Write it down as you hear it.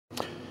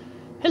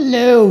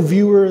Hello,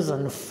 viewers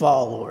and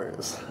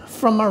followers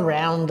from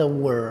around the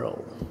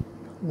world,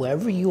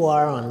 wherever you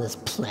are on this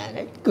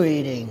planet.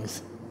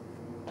 Greetings.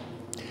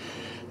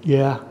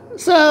 Yeah.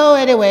 So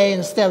anyway,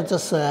 instead of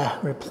just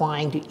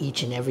replying to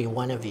each and every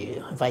one of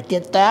you, if I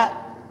did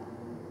that,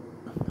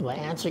 if I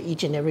answer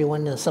each and every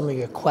one of some of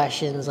your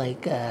questions,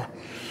 like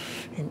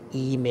in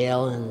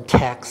email and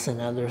text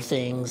and other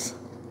things,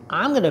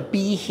 I'm going to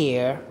be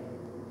here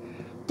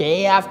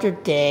day after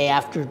day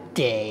after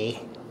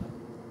day,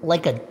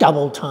 like a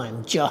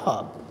double-time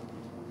job.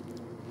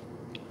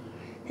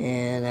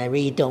 And I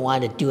really don't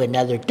want to do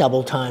another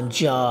double-time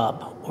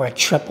job or a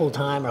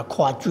triple-time or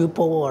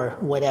quadruple or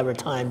whatever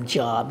time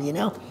job, you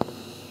know?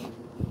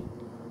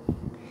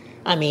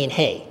 I mean,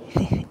 hey,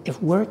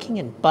 if working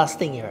and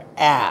busting your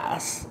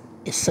ass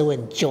is so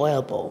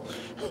enjoyable,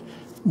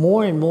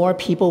 more and more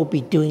people will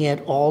be doing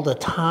it all the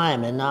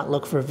time and not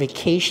look for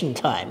vacation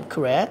time,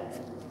 correct?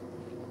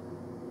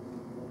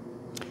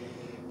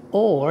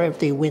 Or if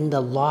they win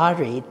the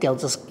lottery, they'll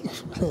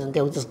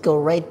just go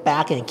right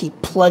back and keep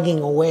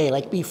plugging away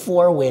like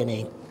before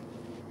winning.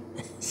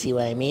 See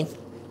what I mean?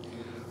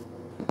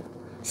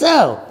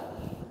 So,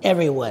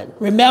 everyone,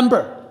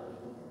 remember,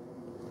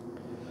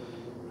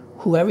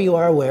 whoever you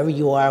are, wherever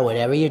you are,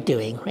 whatever you're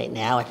doing right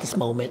now at this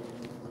moment,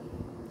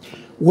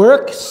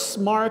 work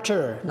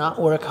smarter,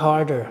 not work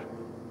harder.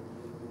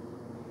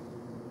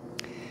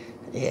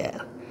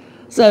 Yeah.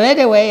 So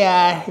anyway,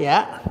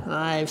 yeah,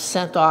 I've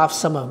sent off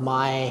some of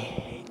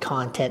my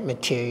content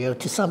material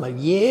to some of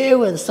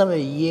you, and some of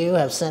you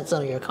have sent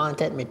some of your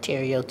content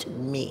material to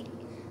me.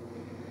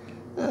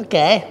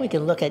 Okay, we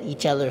can look at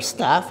each other's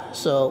stuff,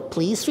 so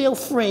please feel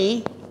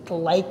free to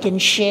like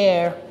and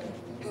share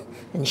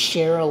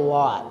a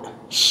lot.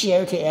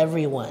 Share to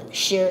everyone,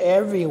 share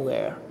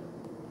everywhere.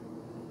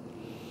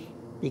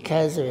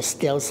 Because there's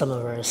still some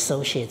of our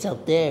associates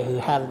out there who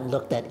haven't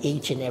looked at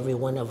each and every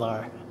one of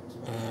our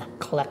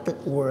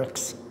collected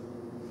works.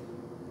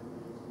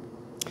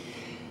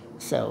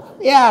 So,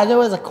 yeah, there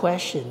was a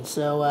question.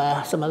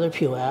 So, some other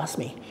people asked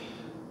me.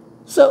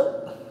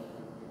 So,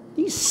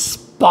 these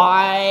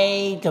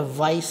spy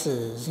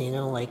devices, you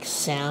know, like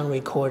sound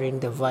recording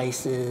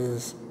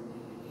devices,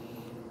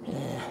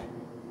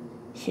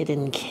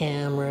 hidden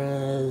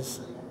cameras,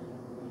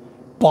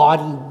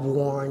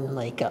 body-worn,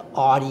 like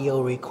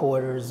audio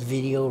recorders,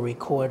 video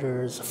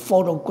recorders,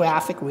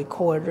 photographic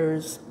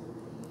recorders.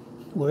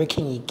 Where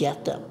can you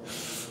get them?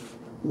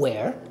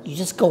 Where? You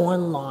just go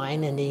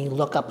online and then you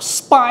look up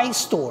spy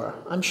store.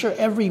 I'm sure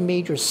every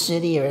major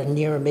city or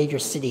near a major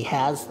city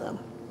has them.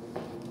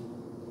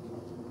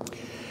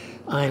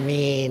 I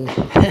mean,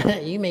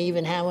 you may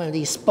even have one of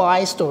these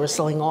spy stores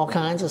selling all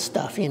kinds of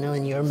stuff, you know,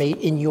 in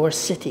your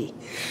city.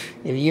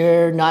 If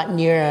you're not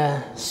near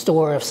a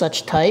store of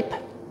such type,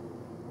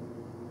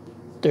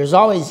 there's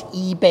always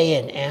eBay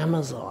and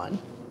Amazon.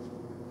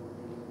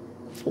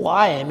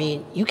 Why? I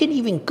mean, you can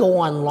even go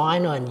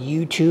online on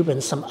YouTube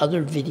and some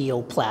other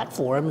video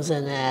platforms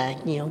and,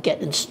 you know,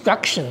 get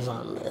instructions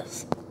on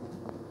this.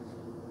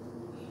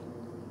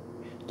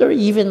 There are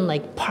even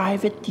like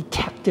private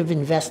detective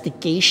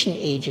investigation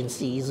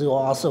agencies who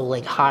also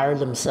like hire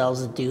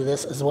themselves to do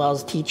this, as well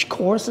as teach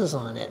courses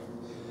on it.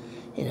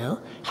 You know,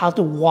 how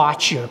to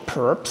watch your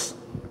perps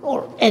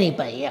or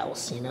anybody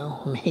else, you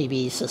know,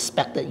 maybe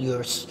suspect that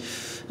your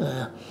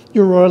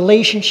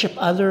relationship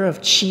other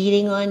of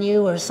cheating on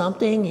you or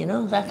something, you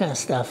know, that kind of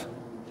stuff.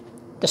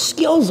 The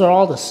skills are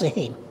all the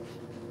same.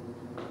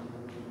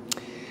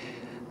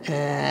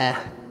 Yeah.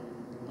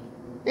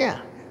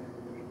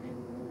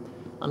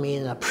 I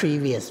mean, in a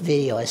previous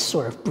video, I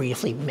sort of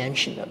briefly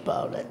mentioned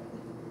about it.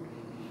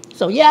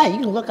 So yeah, you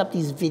can look up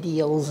these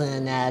videos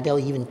and they'll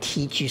even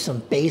teach you some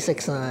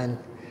basics on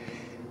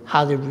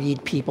how to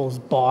read people's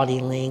body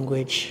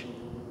language,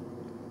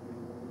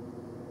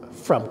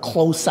 from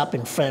close up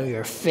in front of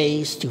your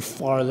face to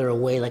farther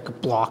away, like a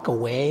block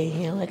away,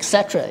 you know,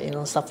 etc., you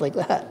know, stuff like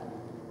that.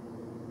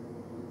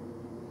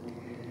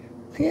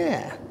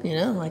 Yeah, you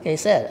know, like I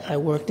said, I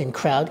worked in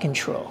crowd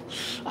control.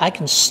 I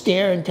can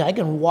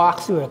walk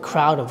through a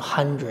crowd of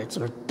hundreds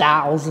or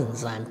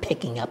thousands and I'm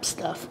picking up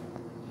stuff.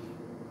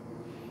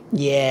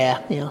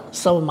 Yeah, you know,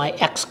 some of my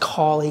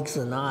ex-colleagues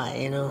and I,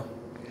 you know,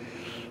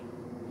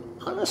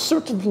 on a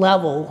certain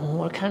level,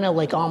 we're kind of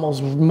like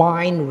almost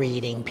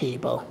mind-reading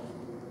people.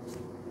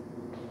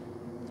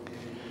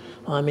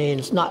 I mean,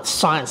 it's not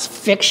science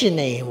fiction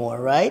anymore,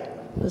 right?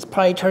 It's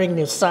probably turning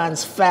into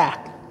science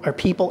fact. Are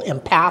people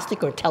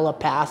empathic or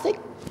telepathic?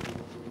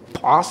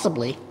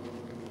 Possibly.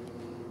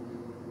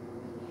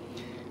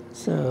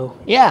 So,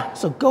 yeah,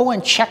 so go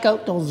and check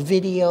out those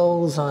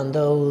videos on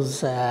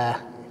those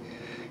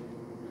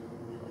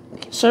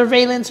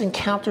surveillance and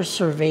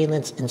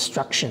counter-surveillance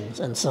instructions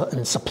and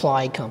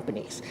supply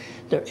companies.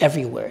 They're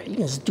everywhere. You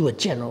can just do a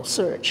general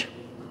search.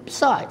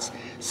 Besides,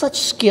 such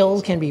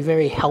skills can be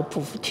very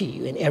helpful to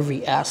you in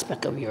every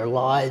aspect of your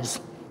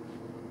lives.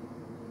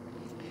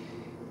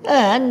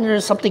 And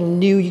there's something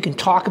new you can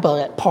talk about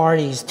at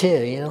parties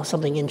too, you know,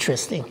 something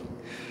interesting.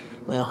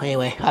 Well,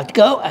 anyway, I have to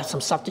go. I have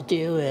some stuff to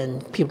do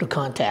and people to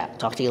contact.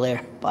 Talk to you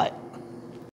later. Bye.